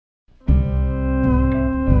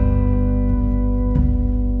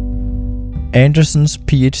Anderson's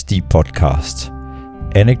PhD podcast.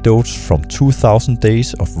 Anecdotes from 2000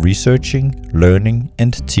 days of researching, learning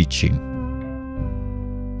and teaching.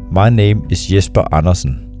 My name is Jesper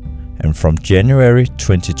Andersen, and from January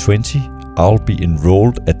 2020 I'll be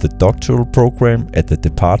enrolled at the doctoral program at the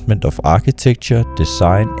Department of Architecture,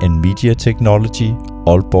 Design and Media Technology,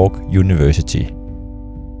 Aalborg University.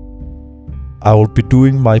 I will be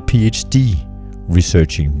doing my PhD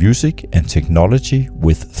researching music and technology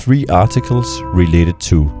with 3 articles related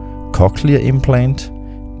to cochlear implant,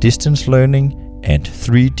 distance learning and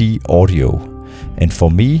 3D audio. And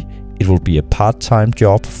for me, it will be a part-time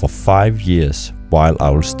job for 5 years while I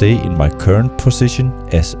will stay in my current position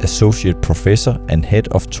as Associate Professor and Head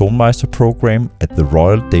of Tonmeister Program at the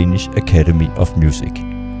Royal Danish Academy of Music.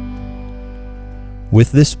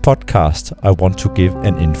 With this podcast, I want to give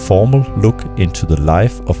an informal look into the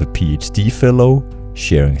life of a PhD fellow,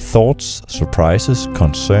 sharing thoughts, surprises,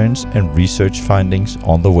 concerns and research findings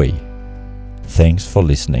on the way. Thanks for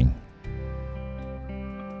listening.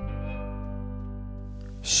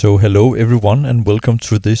 So hello everyone and welcome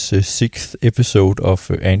to this 6th episode of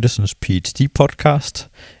Anderson's PhD podcast.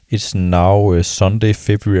 It's now Sunday,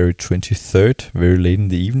 February 23rd, very late in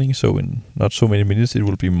the evening, so in not so many minutes it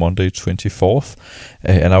will be Monday 24th.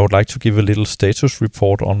 And I would like to give a little status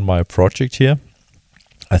report on my project here.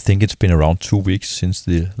 I think it's been around 2 weeks since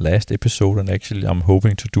the last episode, and actually I'm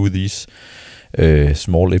hoping to do these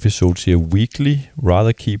small episodes here weekly,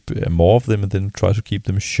 rather keep more of them and then try to keep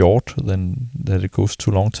them short than that it goes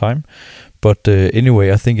too long time. But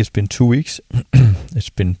anyway, I think it's been 2 weeks. It's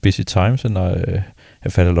been busy times and I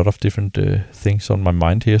have had a lot of different things on my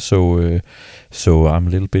mind here, so I'm a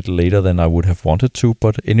little bit later than I would have wanted to,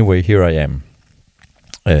 but anyway, here I am.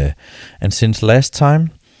 And since last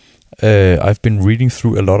time, I've been reading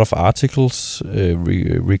through a lot of articles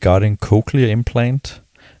regarding cochlear implant.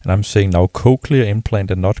 And I'm saying now cochlear implant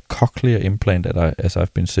and not cochlear implant as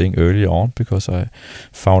I've been saying earlier on, because I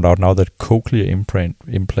found out now that cochlear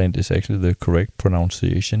implant is actually the correct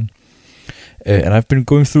pronunciation. And I've been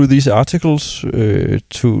going through these articles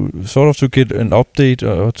to get an update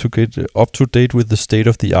or to get up to date with the state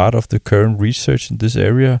of the art of the current research in this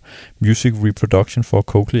area, music reproduction for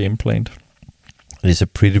cochlear implant. It's a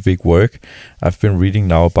pretty big work. I've been reading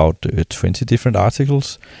now about 20 different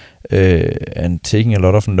articles and taking a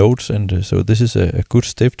lot of notes, and so this is a good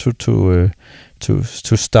step to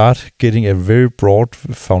start getting a very broad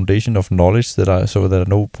foundation of knowledge that I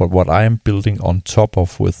know what I am building on top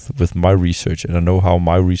of with my research, and I know how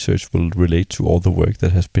my research will relate to all the work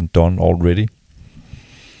that has been done already.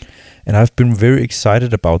 And I've been very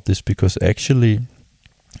excited about this because actually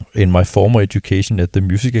in my former education at the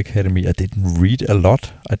Music Academy, I didn't read a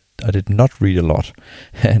lot. I did not read a lot,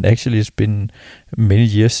 and actually it's been many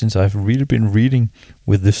years since I've really been reading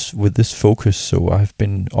with this focus. So I've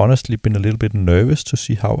been honestly a little bit nervous to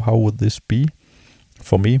see how would this be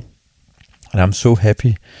for me, and I'm so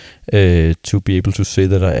happy to be able to say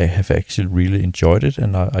that I have actually really enjoyed it,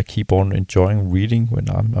 and I keep on enjoying reading when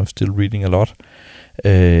I'm still reading a lot.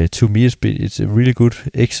 To me, it's a really good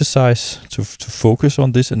exercise to focus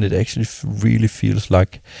on this, and it actually really feels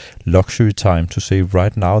like luxury time to say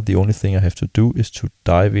right now the only thing I have to do is to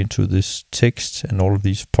dive into this text and all of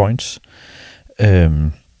these points,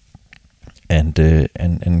 and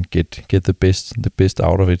get the best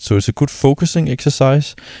out of it. So it's a good focusing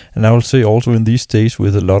exercise, and I will say also in these days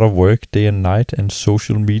with a lot of work day and night and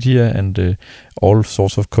social media and all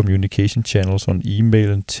sorts of communication channels on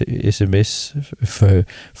email and SMS,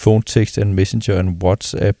 phone text and messenger and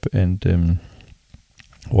WhatsApp and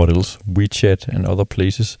what else, WeChat and other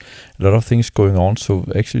places, a lot of things going on. So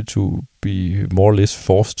actually to be more or less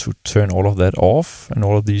forced to turn all of that off and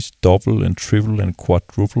all of these double and triple and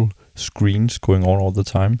quadruple screens going on all the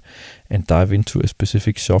time and dive into a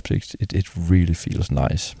specific subject, it really feels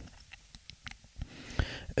nice.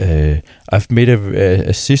 I've made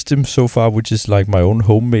a system so far which is like my own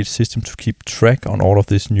homemade system to keep track on all of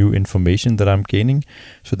this new information that I'm gaining.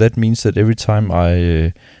 So that means that every time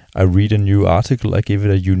I read a new article, I give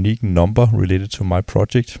it a unique number related to my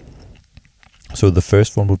project. So the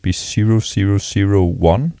first one would be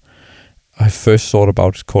 0001. I first thought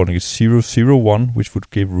about calling it 001, which would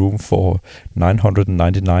give room for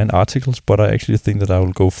 999 articles, but I actually think that I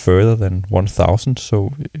will go further than 1000,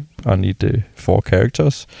 so I need 4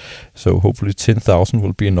 characters. So hopefully 10,000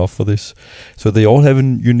 will be enough for this. So they all have a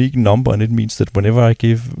unique number, and it means that whenever I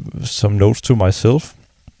give some notes to myself,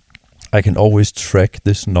 I can always track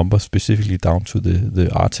this number specifically down to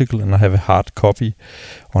the article, and I have a hard copy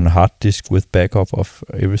on a hard disk with backup of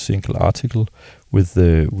every single article with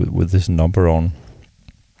this number on.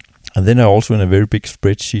 And then I also, in a very big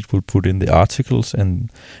spreadsheet, will put in the articles and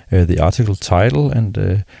the article title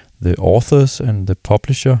and the authors and the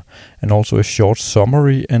publisher, and also a short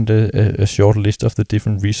summary and a short list of the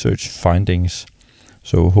different research findings.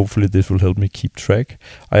 So hopefully this will help me keep track.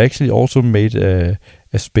 I actually also made a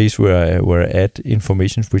space where I add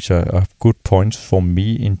information which are good points for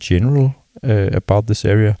me in general about this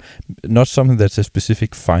area. Not something that's a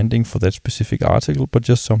specific finding for that specific article, but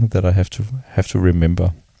just something that I have to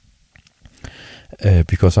remember.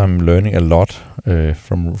 Because I'm learning a lot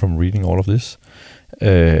from reading all of this.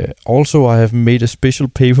 Also, I have made a special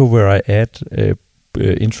paper where I add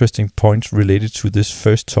interesting points related to this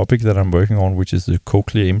first topic that I'm working on, which is the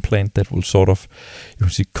cochlear implant that will sort of, you can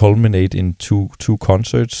see, culminate in two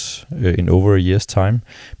concerts in over a year's time.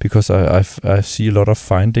 Because I see a lot of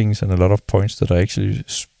findings and a lot of points that are actually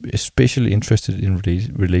especially interested in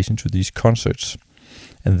relation to these concerts.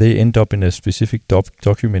 And they end up in a specific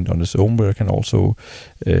document on its own, where I can also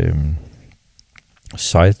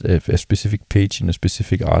cite a specific page in a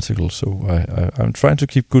specific article. So I'm trying to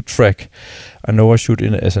keep good track. I know I should,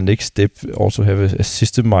 as a next step, also have a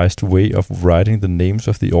systemized way of writing the names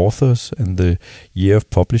of the authors and the year of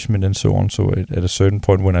publishment and so on. So at a certain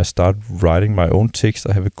point, when I start writing my own text,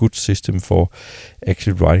 I have a good system for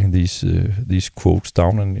actually writing these quotes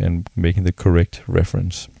down and making the correct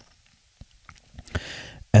reference.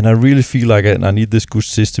 And I really feel like I need this good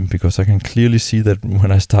system, because I can clearly see that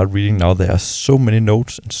when I start reading now, there are so many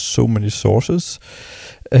notes and so many sources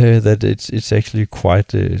that it's actually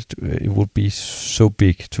quite, it would be so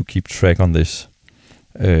big to keep track on this.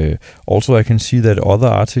 Also, I can see that all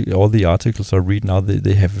the articles I read now,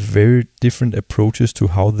 they have very different approaches to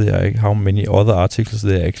how many other articles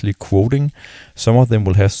they're actually quoting. Some of them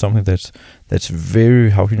will have something that's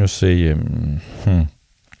very, how can you say,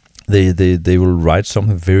 They will write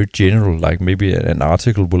something very general, like maybe an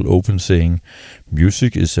article will open saying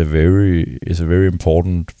music is a very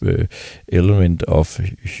important element of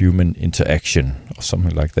human interaction, or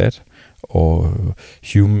something like that, or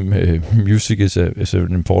music is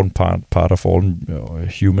an important part of all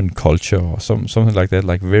human culture, or something like that,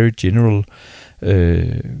 like very general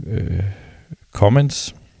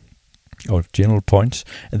comments or general points,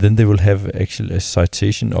 and then they will have actually a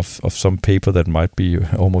citation of some paper that might be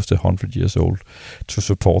almost 100 years old to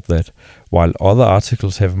support that, while other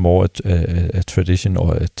articles have more a tradition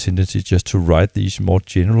or a tendency just to write these more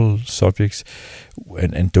general subjects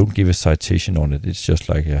and don't give a citation on it. It's just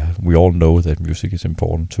like, we all know that music is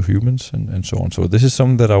important to humans and so on. So this is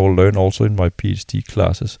something that I will learn also in my PhD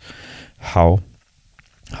classes,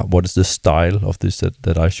 what is the style of this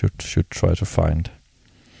that I should try to find.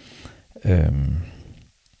 Then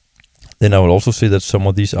I will also say that some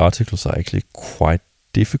of these articles are actually quite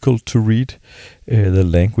difficult to read. The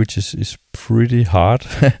language is pretty hard.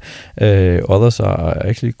 Others are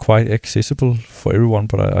actually quite accessible for everyone,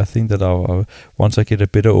 but I think that once I get a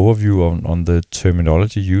better overview on the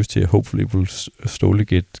terminology used here, hopefully it will slowly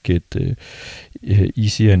get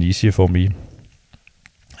easier and easier for me.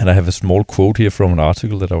 And I have a small quote here from an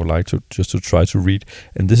article that I would like to try to read.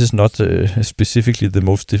 And this is not specifically the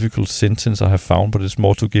most difficult sentence I have found, but it's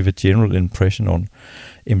more to give a general impression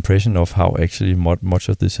of how actually much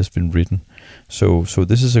of this has been written. So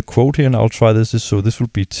this is a quote here, and I'll try this. So this will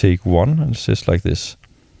be take 1, and it says like this.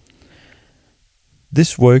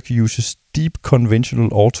 This work uses deep conventional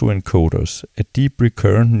autoencoders, a deep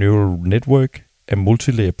recurrent neural network, a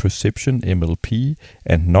multilayer perception MLP,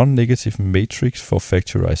 and non-negative matrix for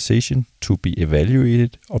factorization to be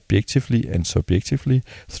evaluated objectively and subjectively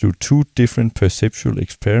through 2 different perceptual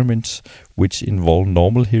experiments which involve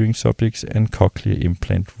normal hearing subjects and cochlear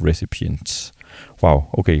implant recipients. Wow,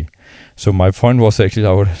 okay. So my point was actually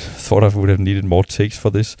I thought I would have needed more text for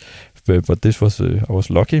this, but this was I was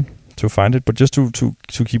lucky to find it. But just to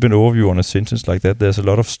keep an overview on a sentence like that, there's a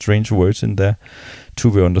lot of strange words in there to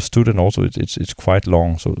be understood, and also it's quite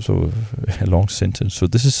long, so a long sentence. So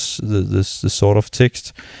this is the sort of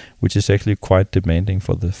text which is actually quite demanding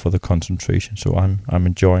for the concentration. So I'm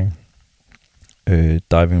enjoying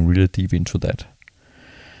diving really deep into that.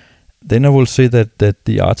 Then I will say that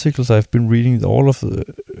the articles I've been reading, all of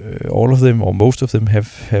them or most of them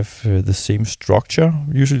have the same structure.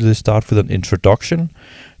 Usually they start with an introduction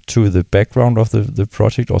to the background of the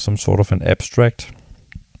project or some sort of an abstract.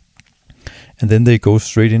 And then they go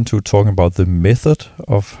straight into talking about the method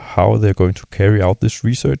of how they're going to carry out this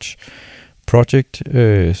research project,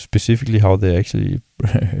 specifically how they're actually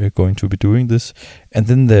going to be doing this. And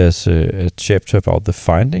then there's a chapter about the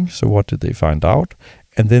findings. So what did they find out?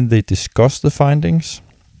 And then they discuss the findings.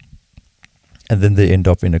 And then they end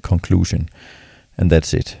up in a conclusion. And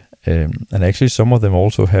that's it. And actually some of them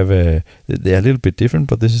also have they're a little bit different,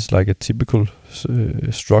 but this is like a typical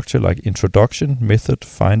structure, like introduction, method,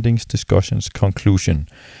 findings, discussions, conclusion.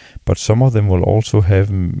 But some of them will also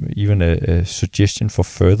have even a suggestion for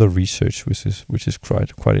further research, which is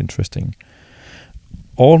quite interesting.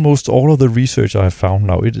 Almost all of the research I have found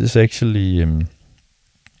now, it is actually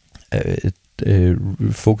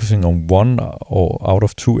focusing on one or out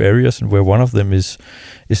of two areas, and where one of them is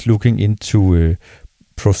looking into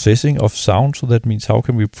processing of sound. So that means how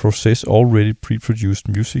can we process already pre-produced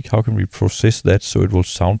music? How can we process that so it will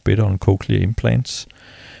sound better on cochlear implants?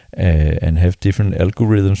 And have different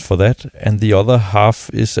algorithms for that. And the other half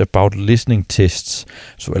is about listening tests.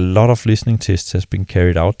 So a lot of listening tests has been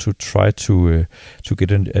carried out to try to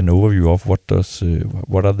get an overview of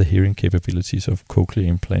what are the hearing capabilities of cochlear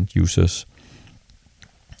implant users.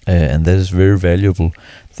 And that is very valuable.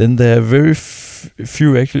 Then there are very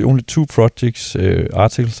few, actually only two projects,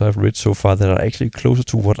 articles I've read so far that are actually closer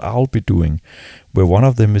to what I'll be doing, where one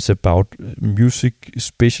of them is about music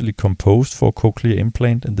specially composed for cochlear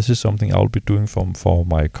implant, and this is something I'll be doing for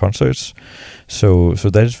my concerts. So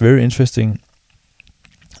that is very interesting.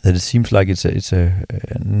 That it seems like it's a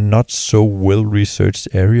not so well researched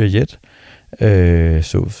area yet.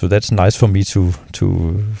 So that's nice for me to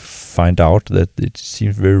find out that it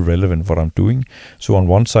seems very relevant what I'm doing. So on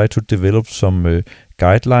one side, to develop some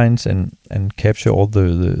guidelines and capture all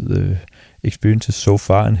the experiences so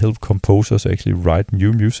far and help composers actually write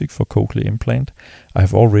new music for cochlear implant. I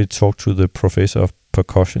have already talked to the professor of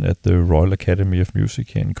percussion at the Royal Academy of Music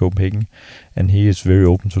here in Copenhagen, and he is very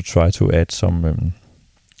open to try to add some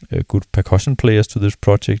good percussion players to this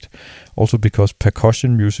project, also because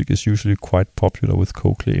percussion music is usually quite popular with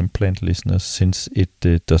cochlear implant listeners, since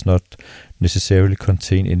it does not necessarily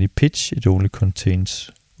contain any pitch, it only contains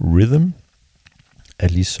rhythm. At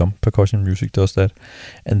least some percussion music does that,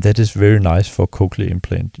 and that is very nice for cochlear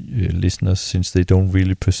implant listeners, since they don't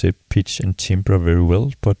really perceive pitch and timbre very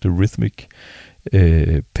well, but the rhythmic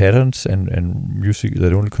patterns and music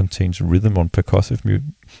that only contains rhythm on percussive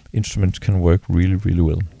instruments can work really, really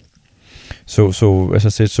well. So as I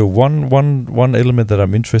said, so one element that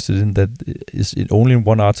I'm interested in that is only in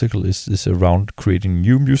one article is around creating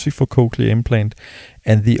new music for cochlear implant,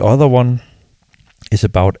 and the other one is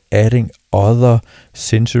about adding other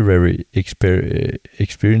sensory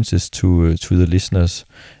experiences to the listeners.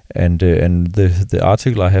 And the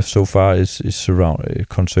article I have so far is around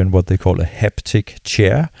concerned what they call a haptic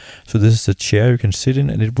chair. So this is a chair you can sit in,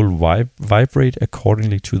 and it will vibrate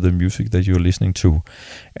accordingly to the music that you're listening to.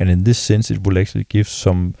 And in this sense, it will actually give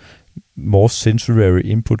some more sensory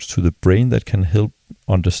inputs to the brain that can help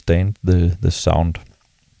understand the sound.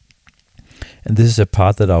 And this is a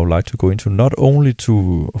part that I would like to go into, not only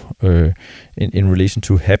to in relation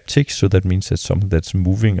to haptics, so that means that's something that's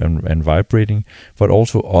moving and vibrating, but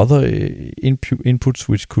also other inputs,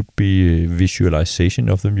 which could be visualization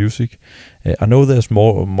of the music. I know there's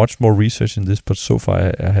much more research in this, but so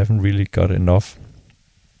far I haven't really got enough.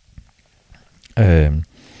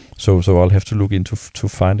 So I'll have to look into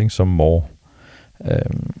finding some more.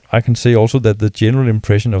 I can say also that the general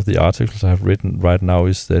impression of the articles I have written right now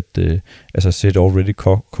is that, as I said already,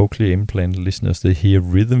 cochlear implant listeners, they hear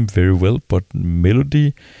rhythm very well, but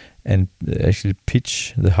melody and actually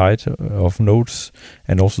pitch, the height of notes,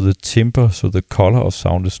 and also the timbre, so the color of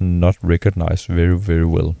sound, is not recognized very, very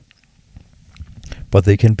well. But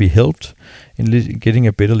they can be helped in getting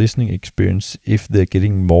a better listening experience if they're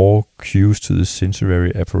getting more cues to the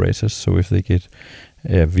sensory apparatus. So if they get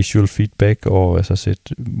visual feedback, or as I said,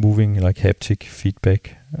 moving like haptic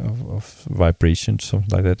feedback of vibrations, something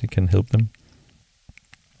like that, it can help them.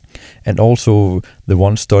 And also the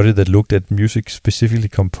one study that looked at music specifically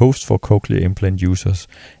composed for cochlear implant users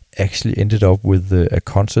actually ended up with a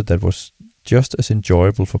concert that was just as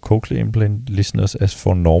enjoyable for cochlear implant listeners as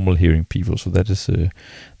for normal hearing people. So that is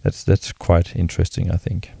that's quite interesting, I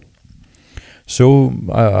think. So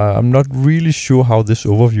I'm not really sure how this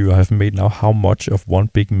overview I have made now, how much of one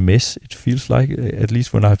big mess it feels like. At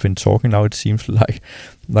least when I've been talking now, it seems like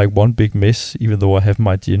one big mess, even though I have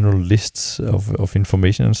my general lists of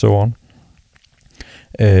information and so on.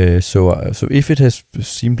 So if it has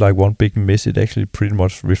seemed like one big mess, it actually pretty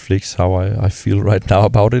much reflects how I feel right now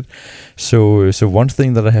about it. So one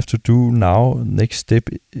thing that I have to do now, next step,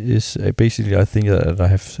 is basically I think that I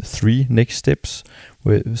have 3 next steps,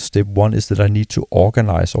 Step 1 is that I need to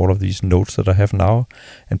organize all of these notes that I have now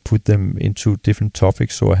and put them into different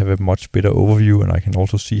topics, so I have a much better overview, and I can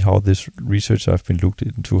also see how this research I've been looked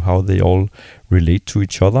into, how they all relate to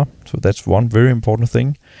each other. So that's one very important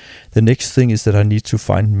thing. The next thing is that I need to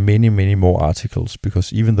find many more articles,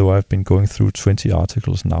 because even though I've been going through 20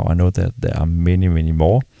 articles now, I know that there are many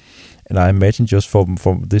more. And I imagine just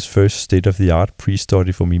from this first state-of-the-art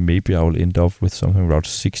pre-study for me, maybe I will end up with something around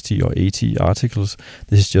 60 or 80 articles.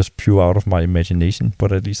 This is just pure out of my imagination,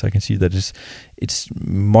 but at least I can see that it's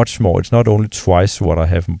much more. It's not only twice what I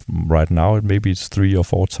have right now, maybe it's 3 or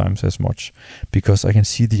 4 times as much, because I can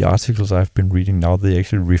see the articles I've been reading now, they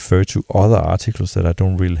actually refer to other articles that I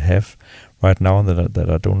don't really have right now and that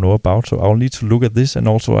I don't know about. So I'll need to look at this, and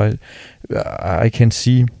also I can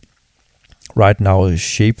see right now is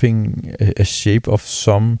shaping a shape of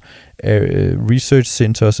some research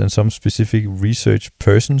centers and some specific research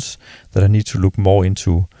persons that I need to look more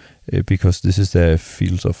into, because this is their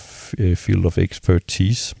field of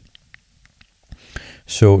expertise.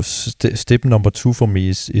 So step number 2 for me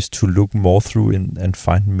is to look more through and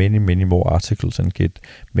find many more articles and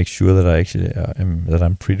make sure that I actually that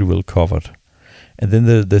I'm pretty well covered. And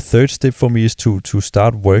then the third step for me is to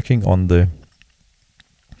start working on the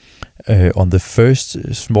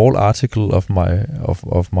first small article of my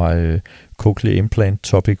cochlear implant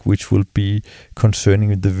topic, which will be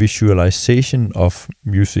concerning the visualization of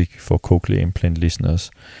music for cochlear implant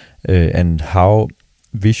listeners, and how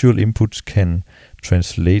visual inputs can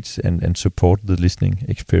translate and support the listening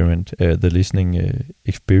experience.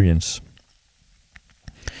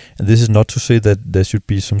 And this is not to say that there should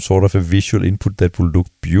be some sort of a visual input that will look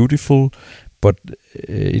beautiful, but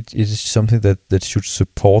it is something that should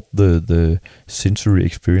support the sensory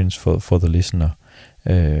experience for the listener.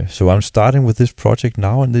 So I'm starting with this project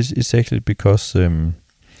now, and this is actually because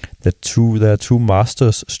there are 2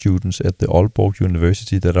 master's students at the Aalborg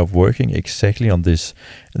University that are working exactly on this.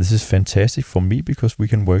 And this is fantastic for me, because we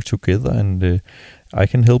can work together, and I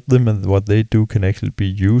can help them, and what they do can actually be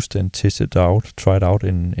used and tested out, tried out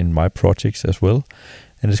in my projects as well.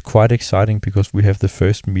 And it's quite exciting because we have the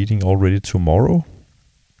first meeting already tomorrow.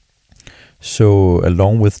 So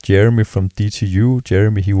along with Jeremy from DTU,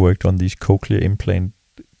 he worked on these cochlear implant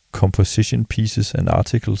composition pieces and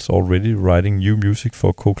articles already, writing new music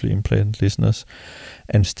for cochlear implant listeners.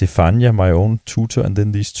 And Stefania, my own tutor, and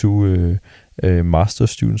then these 2 master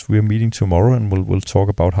students, we are meeting tomorrow, and we'll talk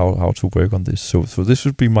about how to work on this. So this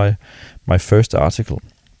would be my first article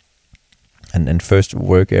and first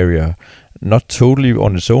work area. Not totally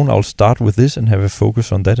on its own. I'll start with this and have a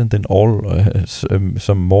focus on that, and then all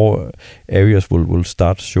some more areas will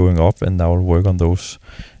start showing up, and I will work on those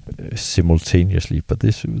simultaneously. But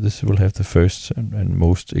this will have the first and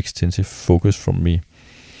most extensive focus from me.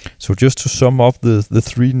 So just to sum up, the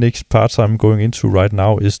 3 next parts I'm going into right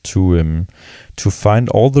now is to find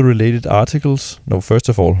all the related articles. No, first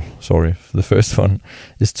of all, the first one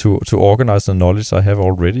is to organize the knowledge I have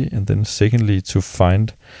already, and then secondly to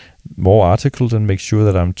find more articles and make sure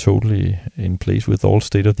that I'm totally in place with all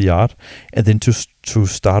state of the art, and then to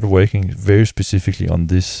start working very specifically on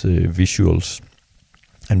this visuals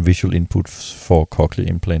and visual input for cochlear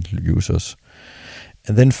implant users.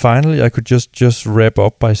 And then finally, I could just wrap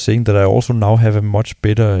up by saying that I also now have a much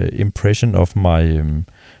better impression of my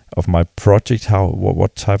project,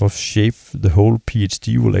 what type of shape the whole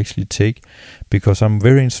PhD will actually take, because I'm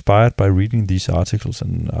very inspired by reading these articles,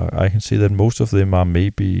 and I can say that most of them are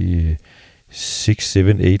maybe 6,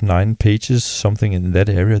 7, 8, 9 pages, something in that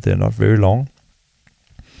area. They're not very long.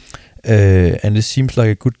 And it seems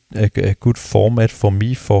like a good format for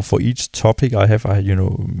me for each topic I have.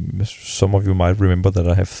 Some of you might remember that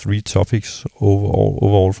I have 3 topics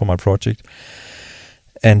overall for my project.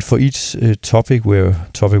 And for each topic, where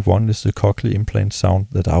topic 1 is the cochlear implant sound,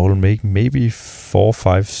 that I will make maybe 4,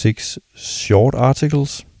 5, 6 short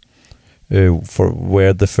articles, for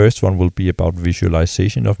where the first one will be about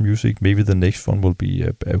visualization of music. Maybe the next one will be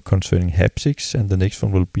concerning haptics, and the next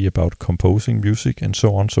one will be about composing music, and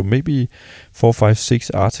so on. So maybe 4, 5,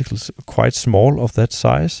 6 articles, quite small, of that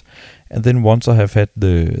size. And then once I have had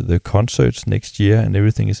the concerts next year and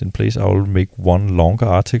everything is in place, I will make one longer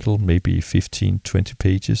article, maybe 15, 20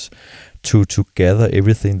 pages, to gather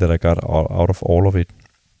everything that I got out of all of it.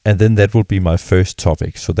 And then that will be my first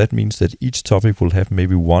topic. So that means that each topic will have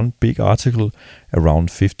maybe one big article around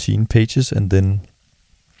 15 pages, and then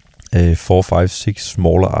 4, 5, 6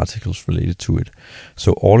 smaller articles related to it.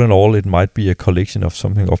 So all in all, it might be a collection of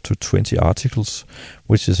something up to 20 articles,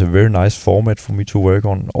 which is a very nice format for me to work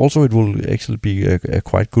on. Also, it will actually be a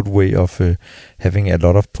quite good way of having a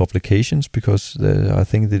lot of publications, because I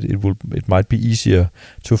think that it might be easier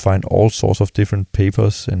to find all sorts of different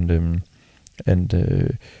papers and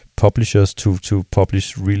publishers to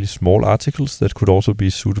publish really small articles that could also be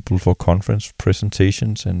suitable for conference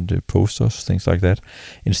presentations and posters, things like that,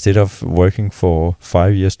 instead of working for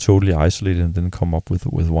 5 years totally isolated and then come up with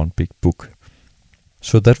one big book.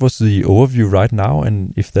 So that was the overview right now,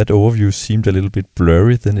 and if that overview seemed a little bit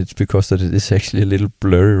blurry, then it's because that it is actually a little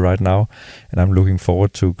blurry right now, and I'm looking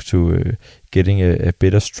forward to getting a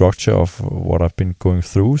better structure of what I've been going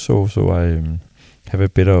through, so I have a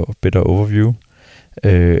better overview.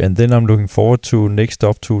 And then I'm looking forward to next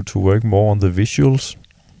up to work more on the visuals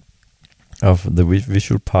of the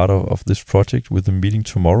visual part of this project with the meeting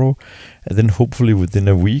tomorrow, and then hopefully within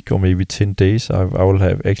a week or maybe 10 days I will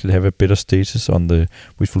have a better status on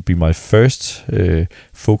which will be my first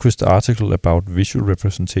focused article about visual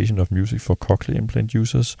representation of music for cochlear implant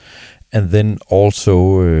users, and then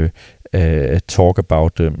also talk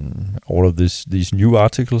about all of these new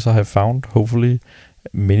articles I have found, hopefully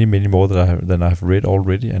many more than I have read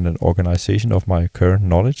already, and an organization of my current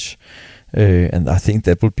knowledge. And I think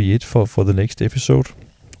that will be it for the next episode,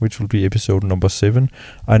 which will be episode number 7.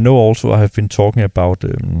 I know also I have been talking about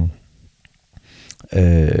doing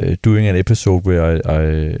an episode where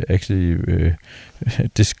I actually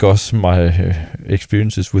discuss my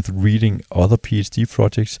experiences with reading other PhD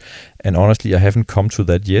projects, and honestly I haven't come to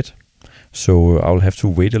that yet, so I'll have to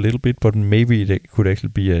wait a little bit, but maybe it could actually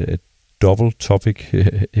be a double topic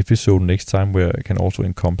episode next time where I can also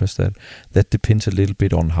encompass that. That depends a little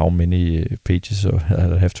bit on how many pages I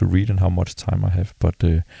have to read and how much time I have, but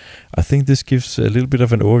I think this gives a little bit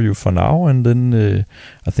of an overview for now, and then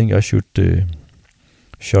I think I should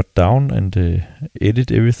shut down and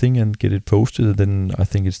edit everything and get it posted, and then I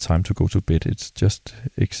think it's time to go to bed. It's just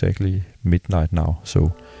exactly midnight now,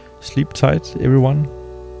 so sleep tight everyone.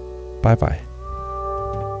 Bye bye.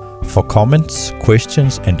 For comments,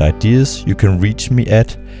 questions and ideas, you can reach me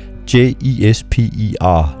at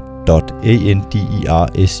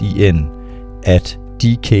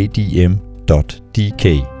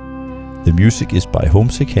jesper.andersen@dkdm.dk. The music is by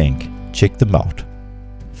Homesick Hank. Check them out.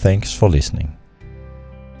 Thanks for listening.